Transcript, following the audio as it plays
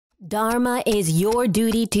Dharma is your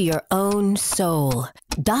duty to your own soul.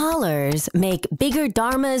 Dollars make bigger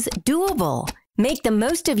dharmas doable. Make the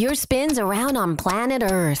most of your spins around on planet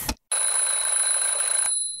Earth.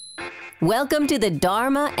 Welcome to the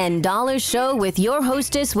Dharma and Dollar Show with your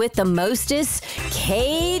hostess with the mostest,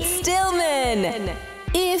 Kate Stillman.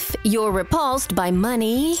 If you're repulsed by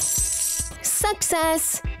money,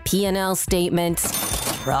 success, P&L statements,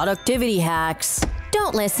 productivity hacks,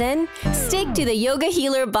 don't listen. Stick to the Yoga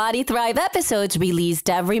Healer Body Thrive episodes released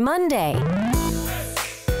every Monday.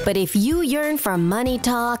 But if you yearn for money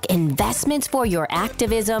talk, investments for your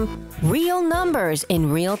activism, real numbers in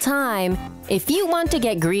real time, if you want to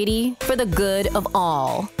get greedy for the good of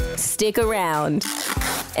all, stick around.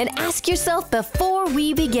 And ask yourself before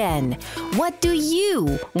we begin, what do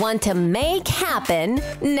you want to make happen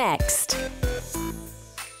next?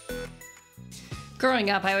 Growing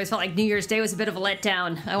up, I always felt like New Year's Day was a bit of a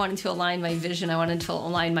letdown. I wanted to align my vision. I wanted to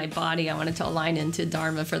align my body. I wanted to align into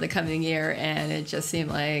Dharma for the coming year. And it just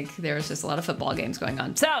seemed like there was just a lot of football games going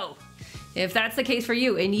on. So if that's the case for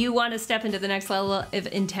you and you want to step into the next level of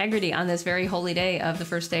integrity on this very holy day of the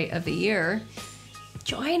first day of the year,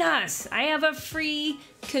 join us. I have a free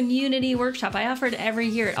community workshop. I offer it every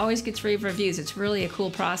year. It always gets rave reviews. It's really a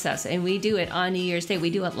cool process. And we do it on New Year's Day.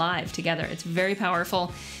 We do it live together. It's very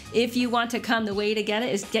powerful. If you want to come, the way to get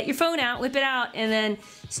it is get your phone out, whip it out, and then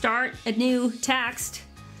start a new text.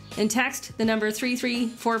 And text the number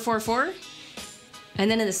 33444.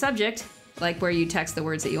 And then in the subject, like where you text the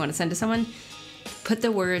words that you want to send to someone, put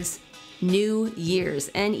the words New Year's,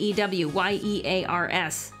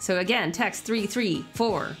 Newyers. So again, text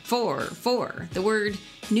 33444, the word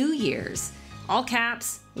New Year's, all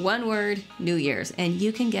caps, one word, New Year's, and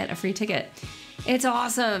you can get a free ticket. It's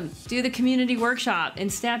awesome. Do the community workshop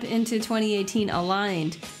and step into 2018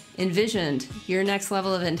 aligned, envisioned, your next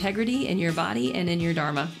level of integrity in your body and in your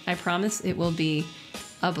Dharma. I promise it will be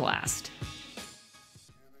a blast.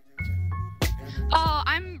 Oh,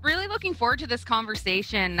 I'm really looking forward to this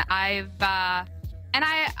conversation. I'm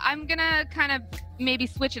gonna kind of maybe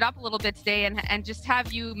switch it up a little bit today and just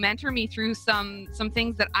have you mentor me through some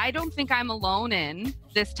things that I don't think I'm alone in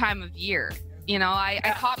this time of year. You know, I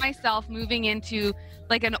caught myself moving into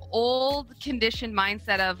like an old conditioned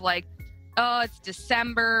mindset of like, oh, it's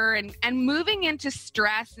December and moving into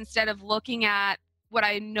stress instead of looking at what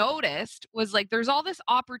I noticed was like, there's all this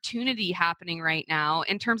opportunity happening right now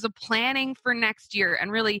in terms of planning for next year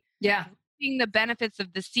and really seeing the benefits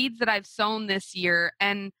of the seeds that I've sown this year.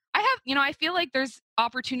 And I feel like there's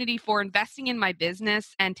opportunity for investing in my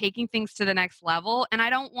business and taking things to the next level. And I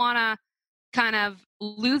don't want to kind of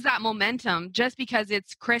lose that momentum just because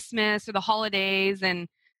it's Christmas or the holidays. And,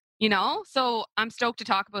 so I'm stoked to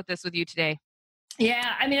talk about this with you today.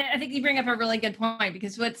 Yeah, I mean, I think you bring up a really good point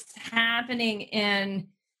because what's happening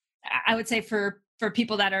I would say for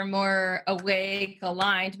people that are more awake,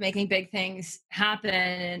 aligned, making big things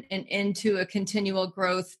happen and into a continual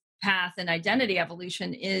growth path and identity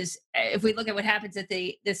evolution is, if we look at what happens at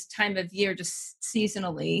this time of year, just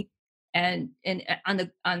seasonally and on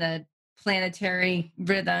the planetary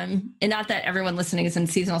rhythm, and not that everyone listening is in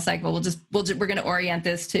seasonal cycle. We're going to orient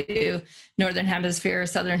this to northern hemisphere,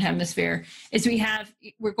 southern hemisphere.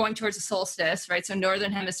 We're going towards the solstice, right? So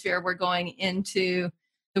northern hemisphere, we're going into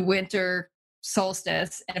the winter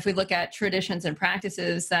solstice, and if we look at traditions and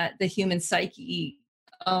practices that the human psyche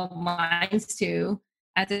aligns to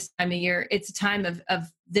at this time of year, it's a time of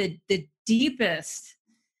the deepest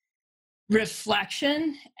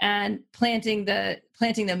reflection and planting the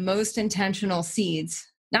most intentional seeds.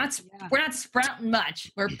 We're not sprouting much.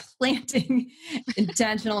 We're planting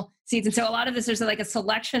intentional seeds. And so a lot of this, there's like a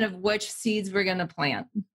selection of which seeds we're going to plant.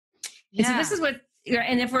 Yeah. And so this is what,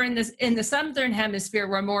 and if we're in the southern hemisphere,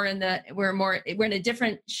 we're in a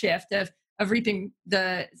different shift of reaping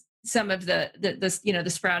some of the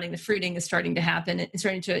sprouting, the fruiting is starting to happen. It's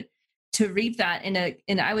starting to reap that in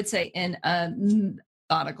I would say in a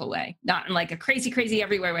methodical way, not in like a crazy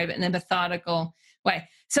everywhere way, but in a methodical way.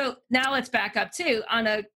 So now let's back up too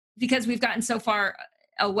because we've gotten so far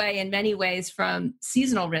away in many ways from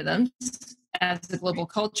seasonal rhythms as a global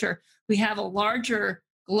culture. We have a larger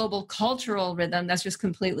global cultural rhythm that's just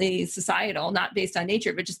completely societal, not based on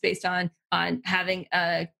nature, but just based on having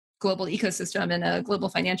a global ecosystem and a global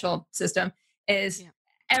financial system.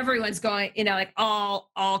 Everyone's going, like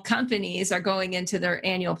all companies are going into their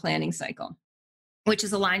annual planning cycle, which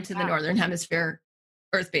is aligned to the northern hemisphere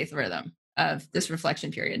earth-based rhythm of this reflection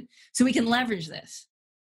period. So we can leverage this.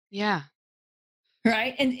 Yeah.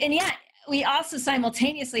 Right. And yet we also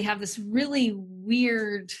simultaneously have this really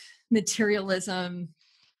weird materialism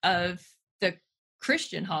of the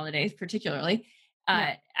Christian holidays, particularly,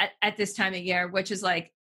 at this time of year, which is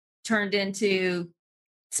like turned into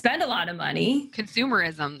spend a lot of money.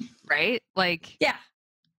 Consumerism, right? Like, yeah.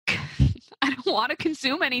 I don't want to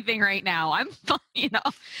consume anything right now. I'm fine,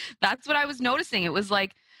 that's what I was noticing. It was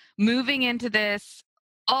like moving into this,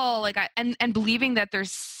 and believing that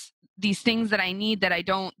there's these things that I need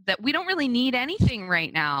that we don't really need anything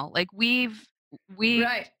right now. Like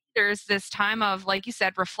there's this time of, like you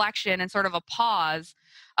said, reflection and sort of a pause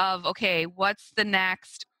of, okay, what's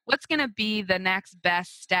going to be the next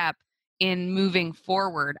best step in moving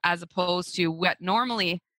forward, as opposed to what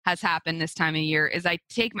normally has happened this time of year is I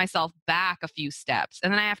take myself back a few steps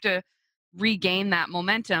and then I have to regain that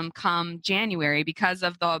momentum come January because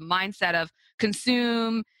of the mindset of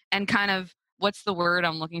consume and kind of, what's the word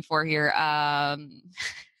I'm looking for here?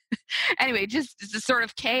 Anyway, just sort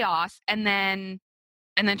of chaos and then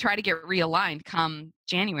try to get realigned come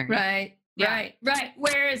January. Right. Yeah. Right.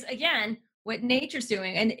 Whereas again, what nature's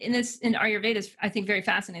doing, and in Ayurveda is, I think, very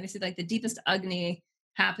fascinating. They say like the deepest Agni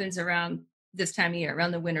happens around this time of year,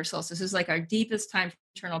 around the winter solstice. This is like our deepest time for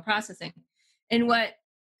internal processing. And what,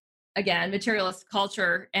 again, materialist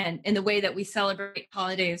culture and in the way that we celebrate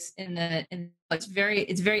holidays it's very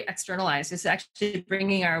externalized. It's actually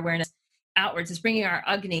bringing our awareness outwards. It's bringing our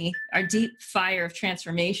Agni, our deep fire of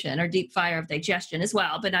transformation, our deep fire of digestion as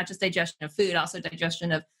well, but not just digestion of food, also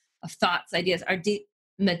digestion of thoughts, ideas, our deep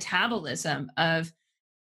metabolism of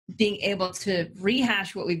being able to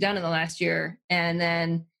rehash what we've done in the last year and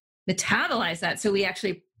then metabolize that. So we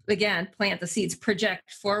actually, again, plant the seeds,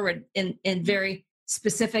 project forward in very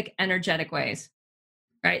specific energetic ways,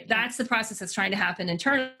 right? That's the process that's trying to happen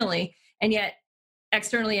internally. And yet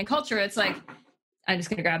externally in culture, it's like, I'm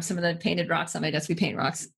just going to grab some of the painted rocks on my desk. We paint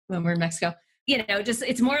rocks when we're in Mexico.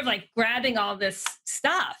 It's more of like grabbing all this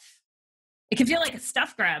stuff. It can feel like a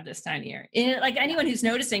stuff grab this time of year. Like anyone who's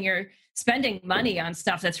noticing you're spending money on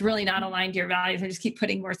stuff that's really not aligned to your values, I just keep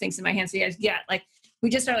putting more things in my hands. So you guys get like, we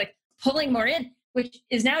just are like pulling more in, which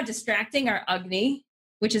is now distracting our Agni,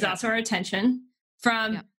 which is also our attention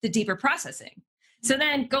from the deeper processing. So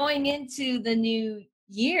then going into the new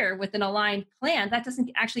year with an aligned plan, that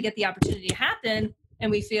doesn't actually get the opportunity to happen.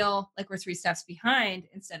 And we feel like we're 3 steps behind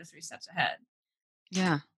instead of 3 steps ahead.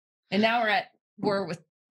 Yeah. And now we're at war with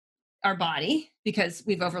our body because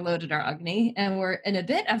we've overloaded our Agni, and we're in a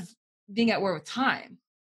bit of being at war with time.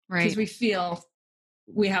 Right. Because we feel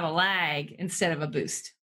we have a lag instead of a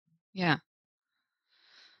boost. Yeah.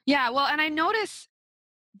 Yeah. Well, and I notice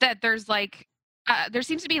that there's like, there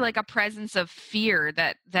seems to be like a presence of fear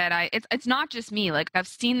that it's not just me. Like I've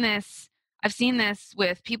seen this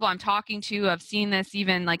with people I'm talking to. I've seen this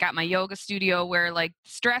even like at my yoga studio where like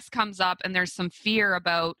stress comes up and there's some fear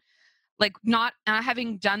about like not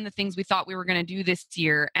having done the things we thought we were going to do this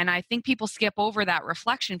year. And I think people skip over that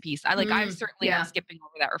reflection piece. I certainly am skipping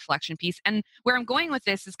over that reflection piece. And where I'm going with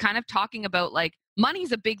this is kind of talking about like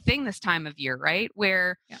money's a big thing this time of year, right?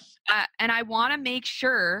 Where, and I want to make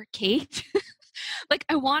sure, Kate, like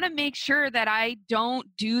I want to make sure that I don't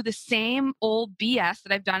do the same old BS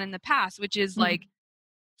that I've done in the past, which is like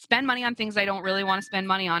spend money on things I don't really want to spend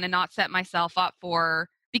money on and not set myself up for,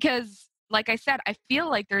 because like I said, I feel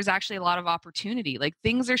like there's actually a lot of opportunity. Like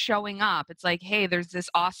things are showing up. It's like, hey, there's this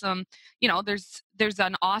awesome, there's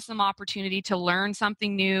an awesome opportunity to learn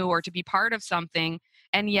something new or to be part of something.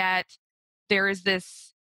 And yet there is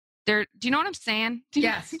this, do you know what I'm saying?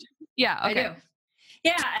 Yes. Yeah. Okay. I do.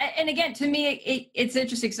 Yeah. And again, to me, it's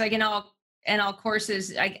interesting because like in all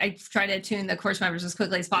courses, I try to tune the course members as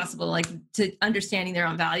quickly as possible, like to understanding their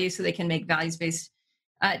own values so they can make values-based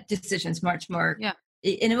decisions much more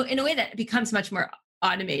in a way that becomes much more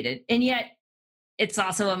automated. And yet it's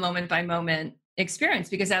also a moment by moment experience,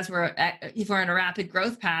 because if we're in a rapid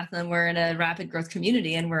growth path and we're in a rapid growth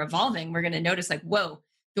community and we're evolving, we're going to notice like, whoa,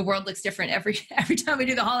 the world looks different every time we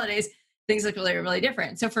do the holidays. Things look really, really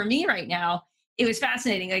different. So for me right now, it was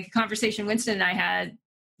fascinating. Like a conversation Winston and I had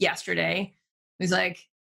yesterday was like,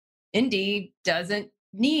 Indy doesn't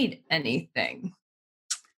need anything.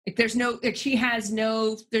 Like there's no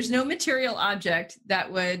material object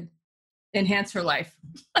that would enhance her life.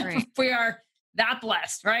 Right. If we are that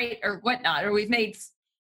blessed, right? Or whatnot, or we've made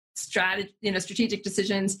strategic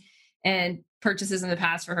decisions and purchases in the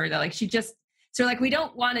past for her that like, so like, we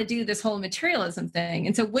don't want to do this whole materialism thing.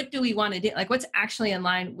 And so what do we want to do? Like what's actually in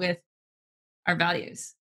line with our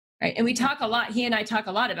values, right? And we talk a lot, he and I talk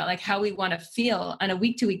a lot about like how we want to feel on a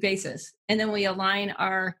week to week basis. And then we align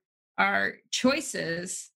our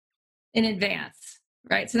choices in advance,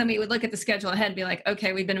 right? So then we would look at the schedule ahead and be like,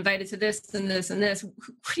 okay, we've been invited to this and this and this. What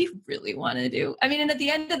do you really want to do? I mean, and at the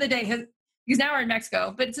end of the day, because now we're in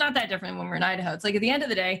Mexico, but it's not that different when we're in Idaho. It's like at the end of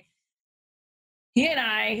the day, he and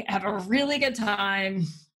I have a really good time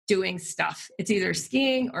doing stuff. It's either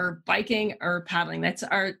skiing or biking or paddling. That's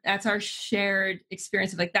our shared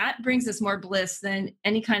experience of like, that brings us more bliss than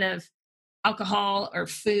any kind of alcohol or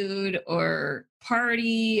food or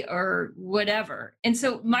party or whatever. And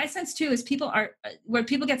so my sense too is where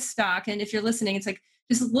people get stuck. And if you're listening, it's like,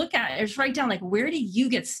 just look at it, just write down, like, where do you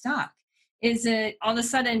get stuck? Is it all of a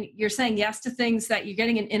sudden you're saying yes to things that you're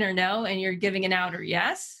getting an inner no and you're giving an outer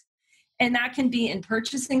yes? And that can be in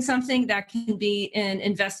purchasing something, that can be in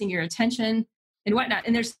investing your attention and whatnot.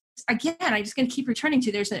 And there's, again, I'm just going to keep returning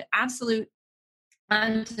to, there's an absolute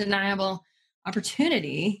undeniable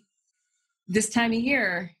opportunity this time of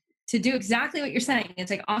year to do exactly what you're saying.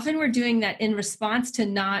 It's like often we're doing that in response to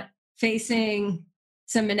not facing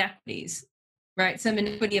some inequities, right? Some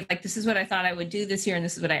iniquity of like, this is what I thought I would do this year and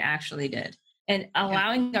this is what I actually did. And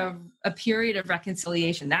allowing a period of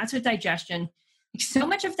reconciliation. That's what digestion, so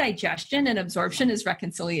much of digestion and absorption is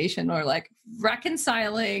reconciliation, or like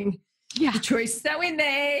reconciling the choices that we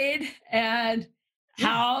made and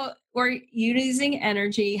how we're using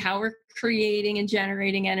energy, how we're creating and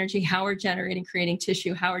generating energy, how we're generating, creating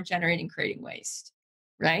tissue, how we're generating, creating waste,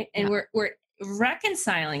 right? And we're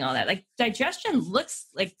reconciling all that. Like digestion looks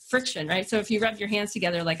like friction, right? So if you rub your hands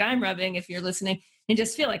together like I'm rubbing, if you're listening, and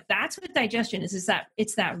just feel like that's what digestion is that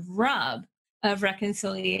it's that rub of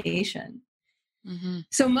reconciliation. Mm-hmm.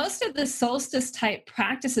 So most of the solstice type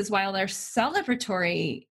practices, while they're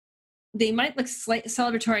celebratory, they might look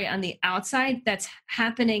celebratory on the outside. That's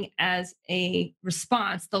happening as a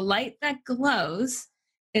response. The light that glows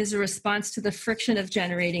is a response to the friction of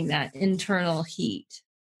generating that internal heat.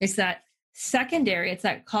 It's that secondary, it's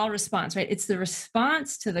that call response, right? It's the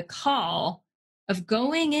response to the call of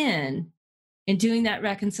going in and doing that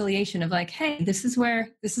reconciliation of like, hey, this is where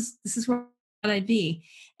I'd be.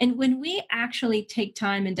 And when we actually take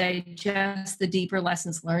time and digest the deeper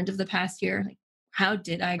lessons learned of the past year, like, how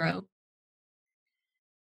did I grow?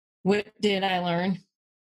 What did I learn?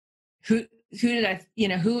 Who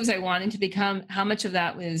was I wanting to become? How much of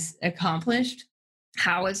that was accomplished?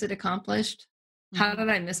 How was it accomplished? Mm-hmm. How did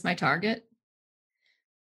I miss my target?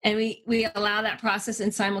 And we allow that process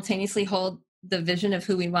and simultaneously hold the vision of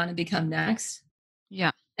who we want to become next.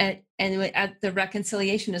 Yeah. And at the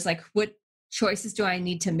reconciliation is like, what choices do I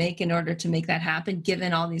need to make in order to make that happen,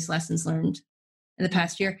 given all these lessons learned in the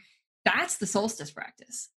past year? That's the solstice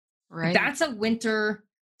practice. Right. That's a winter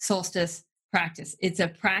solstice practice. It's a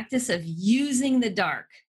practice of using the dark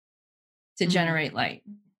to generate light.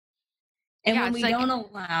 And when we don't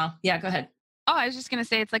allow, go ahead. Oh, I was just going to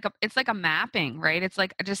say, it's like a mapping, right? It's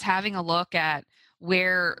like just having a look at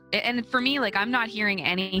where, and for me, like, I'm not hearing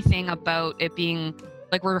anything about it being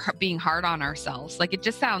like we're being hard on ourselves. Like, it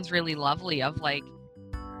just sounds really lovely of like.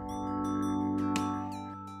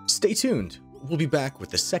 Stay tuned. We'll be back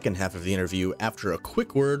with the second half of the interview after a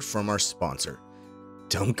quick word from our sponsor.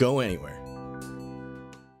 Don't go anywhere.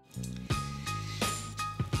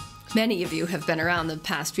 Many of you have been around the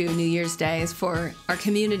past few New Year's days for our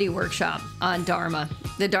community workshop on Dharma,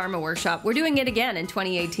 the Dharma workshop. We're doing it again in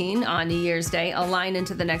 2018 on New Year's Day, Align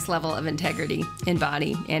into the next level of integrity in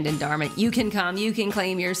body and in Dharma. You can come, you can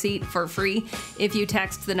claim your seat for free if you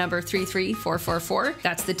text the number 33444.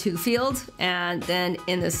 That's the 2 fields. And then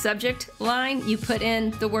in the subject line, you put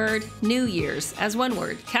in the word New Year's as one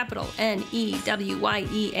word, capital NEWYEARS,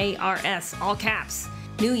 all caps.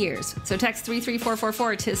 New Year's. So text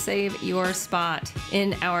 33444 to save your spot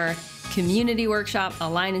in our community workshop,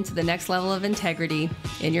 Align into the next level of integrity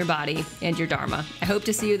in your body and your Dharma. I hope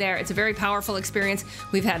to see you there. It's a very powerful experience.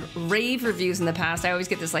 We've had rave reviews in the past. I always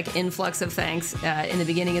get this like influx of thanks in the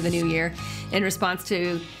beginning of the new year in response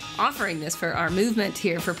to offering this for our movement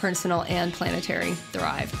here for personal and planetary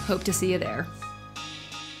thrive. Hope to see you there.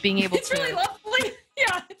 Being able it's really lovely.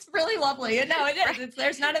 Yeah, it's really lovely. No, it is.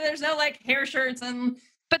 There's no like hair shirts and.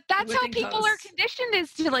 But that's how people are conditioned,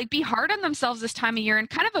 is to like be hard on themselves this time of year and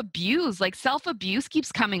kind of abuse. Like self-abuse keeps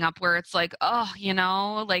coming up where it's like, oh,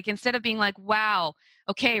 like instead of being like, wow,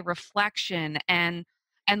 okay, reflection and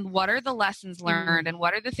what are the lessons learned and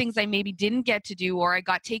what are the things I maybe didn't get to do or I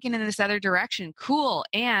got taken in this other direction. Cool.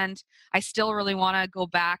 And I still really want to go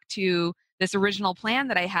back to this original plan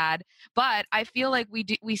that I had. But I feel like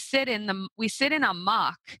we sit in a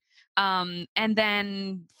muck and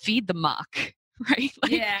then feed the muck. Right?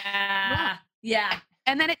 Like, yeah.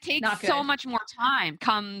 And then it takes so much more time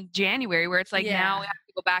come January where it's like now we have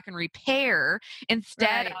to go back and repair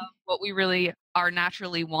instead of what we really are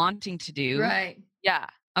naturally wanting to do. Right. Yeah.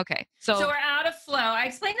 Okay. So we're out of flow. I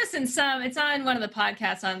explained this it's on one of the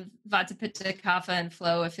podcasts on Vata Pitta Kapha and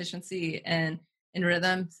flow, efficiency and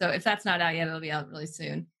rhythm. So if that's not out yet, it'll be out really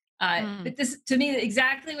soon. But this, to me,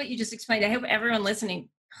 exactly what you just explained. I hope everyone listening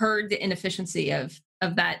heard the inefficiency of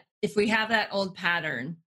that. If we have that old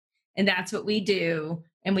pattern and that's what we do,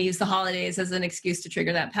 and we use the holidays as an excuse to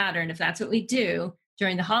trigger that pattern, if that's what we do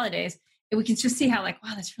during the holidays, and we can just see how like,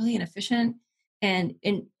 wow, that's really inefficient. And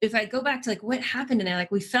if I go back to like what happened in there,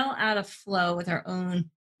 like we fell out of flow with our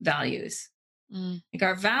own values. Like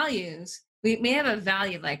our values, we may have a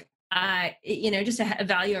value like just a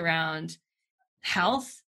value around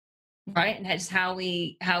health, right? And just how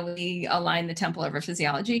we align the temple of our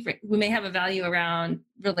physiology. We may have a value around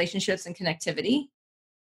relationships and connectivity.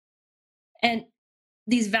 And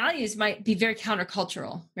these values might be very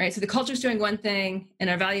countercultural, right? So the culture is doing one thing and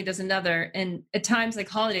our value does another. And at times like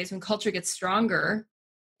holidays, when culture gets stronger,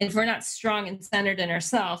 and if we're not strong and centered in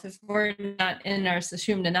ourselves, if we're not in our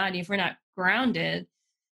Sushumna Nadi, if we're not grounded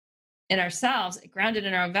in ourselves, grounded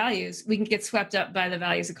in our own values, we can get swept up by the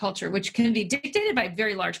values of culture, which can be dictated by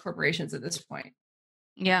very large corporations at this point.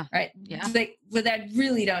 Yeah. Right. Yeah. But that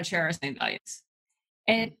really don't share our same values.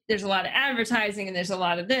 And there's a lot of advertising and there's a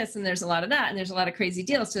lot of this and there's a lot of that. And there's a lot of crazy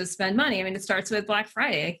deals to spend money. I mean, it starts with Black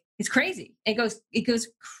Friday. It's crazy. It goes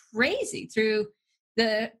crazy through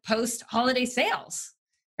the post-holiday sales,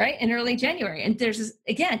 right? In early January. And there's this,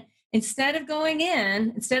 again, instead of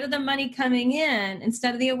the money coming in,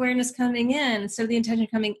 instead of the awareness coming in, instead of the intention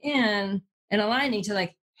coming in and aligning to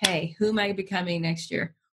like, hey, who am I becoming next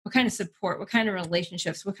year? What kind of support? What kind of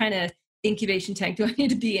relationships? What kind of incubation tank do I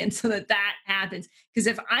need to be in so that happens? Because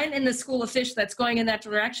if I'm in the school of fish that's going in that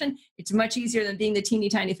direction, it's much easier than being the teeny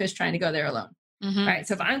tiny fish trying to go there alone. Right.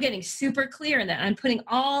 So if I'm getting super clear in that, I'm putting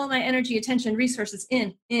all my energy, attention, resources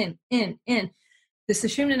in, the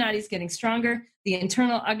Sushumna Nadi is getting stronger. The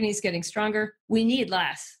internal Agni is getting stronger. We need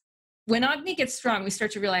less. When Agni gets strong, we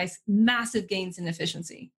start to realize massive gains in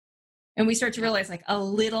efficiency. And we start to realize like a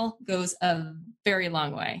little goes a very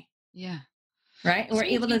long way. Yeah. Right. And we're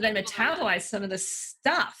able to then metabolize some of the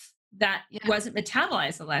stuff that wasn't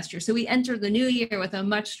metabolized the last year. So we enter the new year with a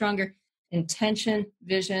much stronger intention,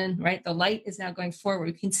 vision, right? The light is now going forward.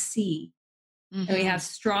 We can see. And we have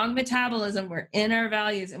strong metabolism. We're in our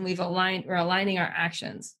values and we're aligning our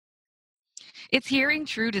actions. It's hearing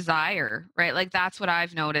true desire, right? Like that's what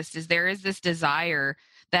I've noticed is there is this desire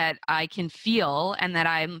that I can feel and that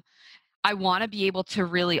I want to be able to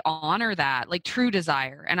really honor that, like true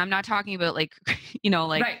desire. And I'm not talking about like,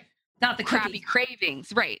 like right. Not the crappy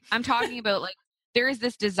cravings. Right. I'm talking about like, there is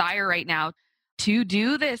this desire right now to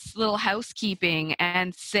do this little housekeeping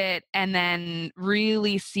and sit and then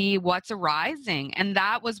really see what's arising. And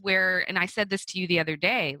that was where, and I said this to you the other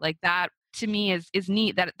day, like that to me is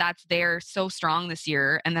neat that that's there so strong this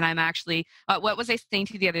year. And then I'm actually, what was I saying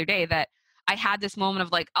to you the other day that I had this moment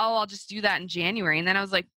of like, oh, I'll just do that in January. And then I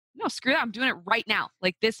was like, no, screw that. I'm doing it right now.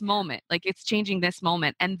 Like this moment, like it's changing this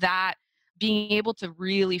moment. And that being able to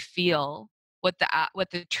really feel what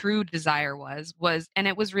the true desire was, and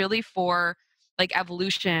it was really for like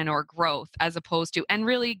evolution or growth as opposed to, and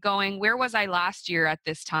really going, where was I last year at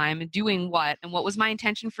this time and doing what, and what was my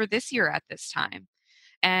intention for this year at this time?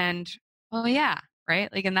 And, oh yeah.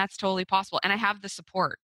 Right. Like, and that's totally possible. And I have the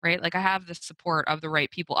support, right? Like I have the support of the right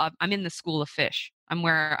people. I'm in the school of fish.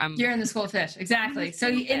 You're in the school of fish. Exactly. So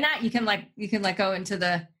in that you can go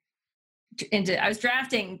into I was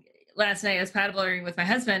drafting last night. I was paddleboarding with my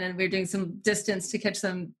husband and we were doing some distance to catch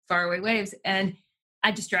some faraway waves. And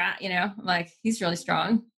I just draft, I'm like, he's really strong.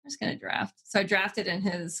 I'm just going to draft. So I drafted in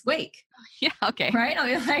his wake. Yeah. Okay. Right. I'll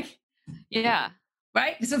be like, yeah.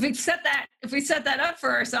 Right. So if we set that up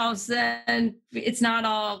for ourselves, then it's not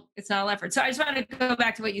all effort. So I just want to go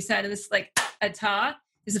back to what you said. And this is like Ata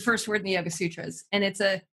is the first word in the Yoga Sutras. And it's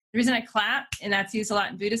the reason I clap, and that's used a lot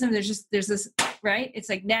in Buddhism. There's this, right? It's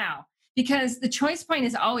like now, because the choice point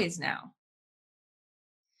is always now.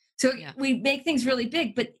 So we make things really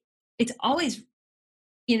big, but it's always,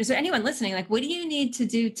 so anyone listening, like, what do you need to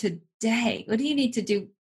do today? What do you need to do,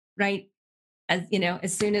 right?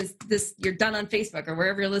 As soon as you're done on Facebook or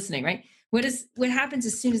wherever you're listening, right? What happens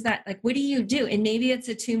as soon as that, like, what do you do? And maybe it's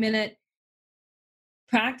a 2-minute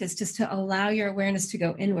practice just to allow your awareness to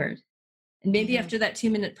go inward. And maybe after that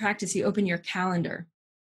 2-minute practice, you open your calendar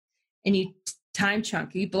and you time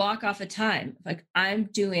chunk, you block off a time. Like, I'm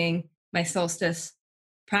doing my solstice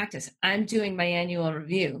practice. I'm doing my annual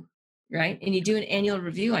review, right? And you do an annual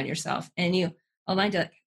review on yourself and you align to,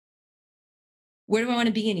 like, where do I want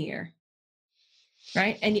to be in a year?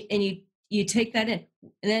 Right. And you take that in.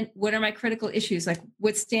 And then what are my critical issues? Like,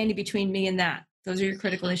 what's standing between me and that? Those are your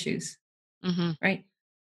critical issues. Right.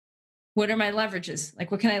 What are my leverages?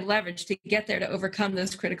 Like, what can I leverage to get there to overcome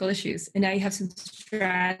those critical issues? And now you have some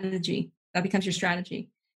strategy. That becomes your strategy.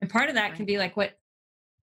 And part of that can be like, what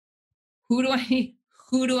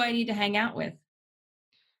who do I need to hang out with?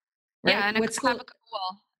 Right? Yeah, and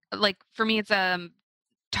like for me, it's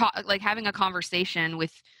like having a conversation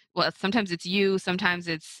with. Well, sometimes it's you, sometimes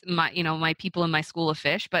it's my people in my school of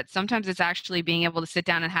fish, but sometimes it's actually being able to sit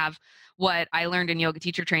down and have what I learned in yoga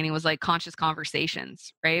teacher training was like conscious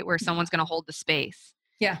conversations, right? Where someone's going to hold the space,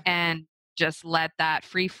 and just let that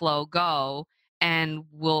free flow go, and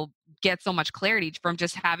we'll get so much clarity from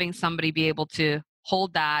just having somebody be able to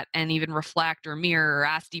hold that and even reflect or mirror or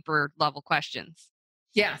ask deeper level questions.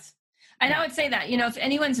 Yes. And I would say that, if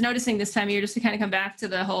anyone's noticing this time of year, just to kind of come back to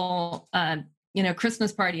the whole,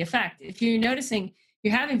 Christmas party effect, if you're noticing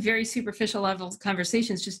you're having very superficial levels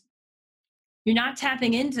conversations, just, you're not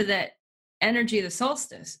tapping into that energy of the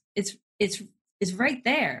solstice. It's right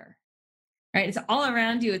there, right? It's all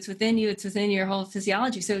around you. It's within you. It's within your whole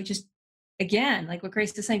physiology. So just, again, like what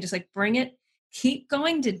Grace is saying, just like bring it, keep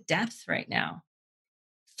going to depth right now.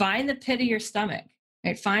 Find the pit of your stomach,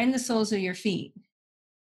 right? Find the soles of your feet.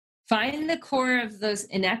 Find the core of those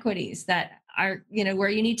inequities that are, where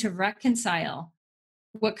you need to reconcile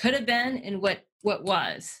what could have been and what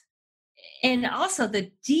was. And also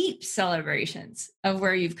the deep celebrations of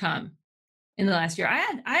where you've come in the last year. I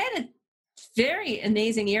had a very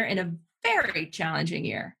amazing year and a very challenging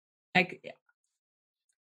year.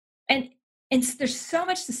 And there's so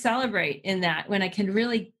much to celebrate in that when I can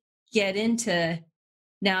really get into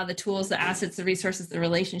now the tools, the assets, the resources, the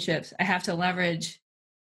relationships I have to leverage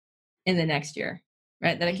in the next year,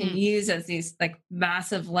 right? That I can use as these like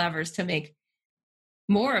massive levers to make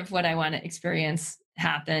more of what I want to experience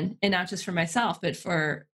happen. And not just for myself, but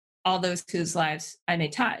for all those whose lives I may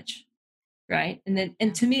touch. Right.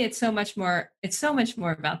 And to me, it's so much more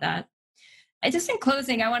about that. Just in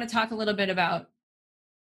closing, I want to talk a little bit about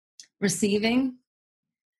receiving.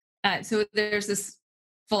 So there's this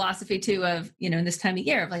philosophy too of, in this time of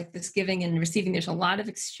year of like this giving and receiving, there's a lot of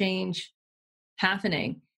exchange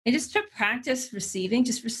happening. And just to practice receiving,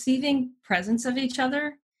 just receiving presence of each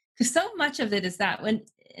other. Because so much of it is that and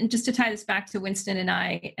just to tie this back to Winston and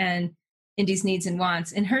I and Indy's needs and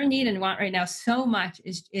wants, and her need and want right now, so much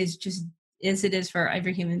is just as it is for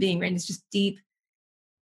every human being, right? It's just deep,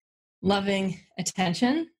 loving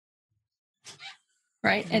attention,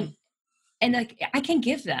 right? And like, I can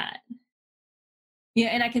give that. Yeah.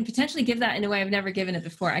 And I can potentially give that in a way I've never given it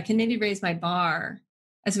before. I can maybe raise my bar,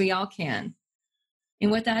 as we all can, in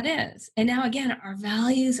what that is. And now again, our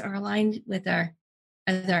values are aligned with our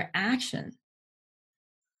action.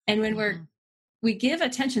 And when we give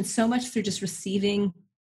attention so much through just receiving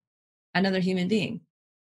another human being.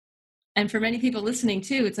 And for many people listening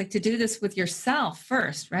too, it's like to do this with yourself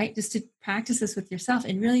first, right? Just to practice this with yourself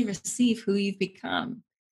and really receive who you've become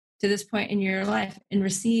to this point in your life and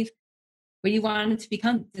receive what you wanted to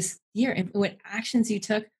become this year and what actions you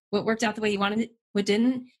took, what worked out the way you wanted it, what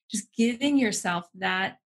didn't. Just giving yourself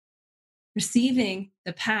that, receiving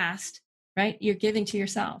the past, right? You're giving to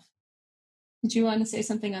yourself. Did you want to say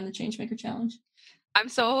something on the Changemaker Challenge? I'm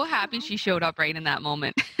so happy she showed up right in that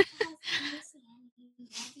moment.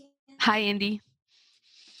 Hi, Indy.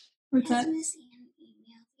 What's that? Has Miss Ann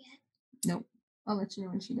emailed yet? Nope. I'll let you know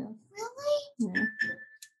when she does. Really? Yeah.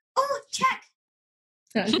 Oh, check.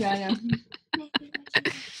 Yeah, I know.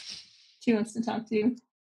 She wants to talk to you.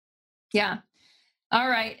 Yeah. All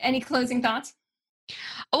right. Any closing thoughts?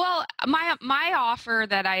 Well, my offer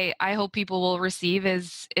that I hope people will receive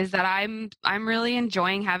is that I'm really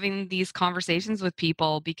enjoying having these conversations with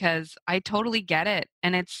people because I totally get it.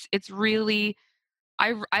 And it's really,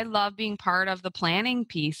 I love being part of the planning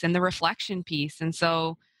piece and the reflection piece. And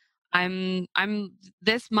so I'm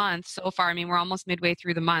this month so far, I mean, we're almost midway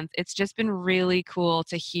through the month. It's just been really cool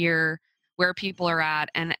to hear where people are at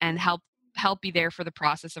and help be there for the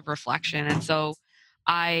process of reflection. And so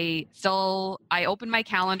I opened my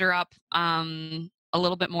calendar up a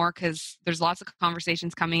little bit more because there's lots of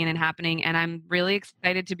conversations coming in and happening, and I'm really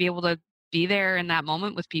excited to be able to be there in that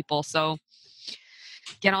moment with people. So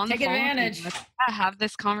get on, take advantage. Have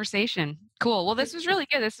this conversation. Cool. Well, this was really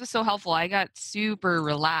good. This was so helpful. I got super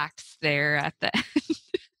relaxed there at the end.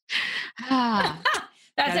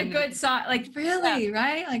 That's a good sign. Like really,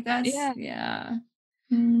 right? Like that's yeah.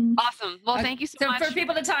 Awesome. Well, thank you so much. So for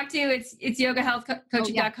people to talk to, it's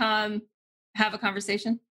yogahealthcoaching.com. Have a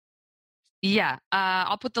conversation. Yeah.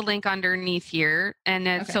 I'll put the link underneath here.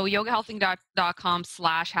 And so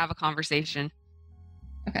yogahealthing.com/have a conversation.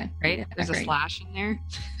 Okay. Right? Yeah, there's a slash in there.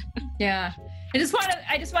 Yeah. I just want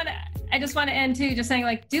to end too, just saying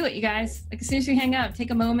like, do it, you guys. Like as soon as you hang up,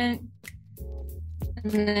 take a moment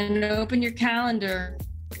and then open your calendar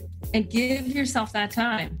and give yourself that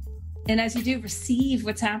time. And as you do, receive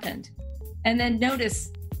what's happened. And then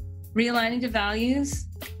notice realigning to values,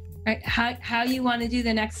 right? How you want to do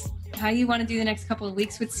the next couple of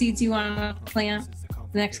weeks, what seeds you want to plant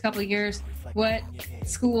the next couple of years, what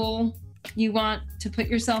school you want to put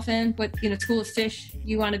yourself in, what school of fish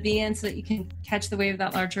you want to be in, so that you can catch the wave of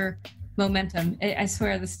that larger momentum. I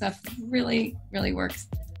swear this stuff really, really works.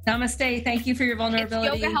 Namaste. Thank you for your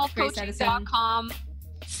vulnerability. It's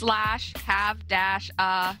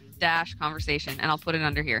yogahealthcoaching.com/have-a-conversation, and I'll put it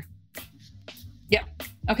under here. Yep.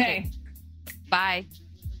 Okay. Bye.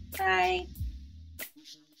 Bye.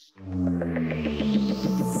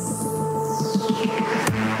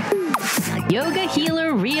 Yoga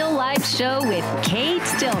Healer Real Life Show with Kate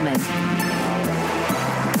Stillman.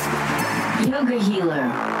 Yoga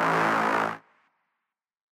Healer.